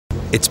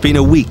It's been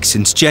a week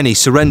since Jenny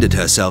surrendered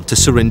herself to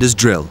Surinder's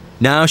drill.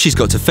 Now she's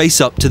got to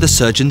face up to the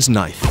surgeon's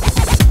knife.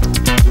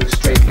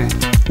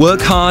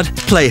 Work hard,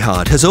 play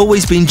hard has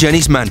always been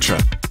Jenny's mantra.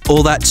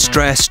 All that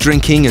stress,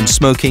 drinking and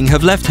smoking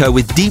have left her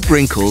with deep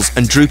wrinkles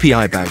and droopy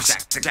eyebrows.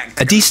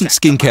 A decent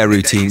skincare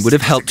routine would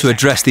have helped to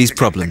address these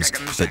problems,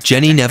 but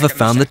Jenny never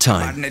found the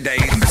time.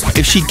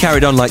 If she'd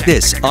carried on like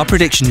this, our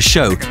predictions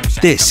show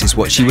this is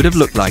what she would have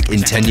looked like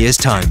in 10 years'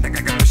 time.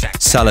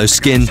 Sallow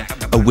skin,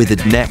 a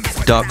withered neck,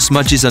 dark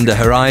smudges under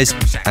her eyes,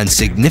 and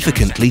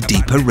significantly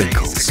deeper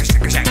wrinkles.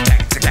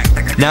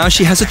 Now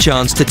she has a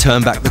chance to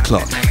turn back the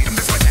clock.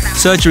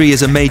 Surgery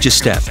is a major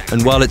step,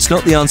 and while it's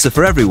not the answer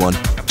for everyone,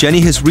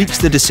 Jenny has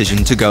reached the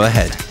decision to go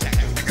ahead.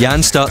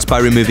 Jan starts by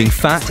removing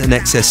fat and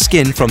excess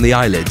skin from the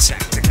eyelids.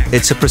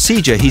 It's a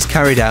procedure he's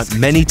carried out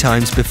many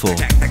times before.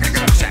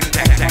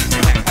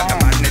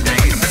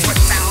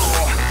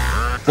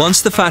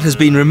 Once the fat has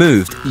been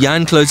removed,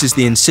 Jan closes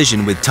the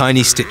incision with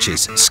tiny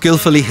stitches,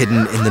 skillfully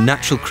hidden in the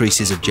natural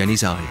creases of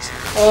Jenny's eyes.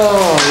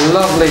 Oh,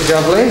 lovely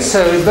jubbly.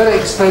 So we better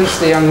expose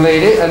the young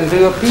lady and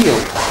do a peel.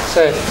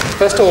 So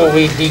first of all,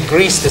 we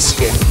degrease the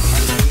skin.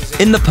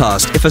 In the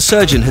past, if a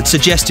surgeon had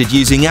suggested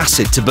using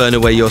acid to burn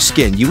away your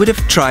skin, you would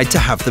have tried to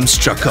have them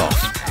struck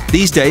off.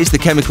 These days, the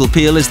chemical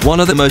peel is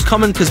one of the most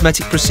common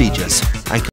cosmetic procedures and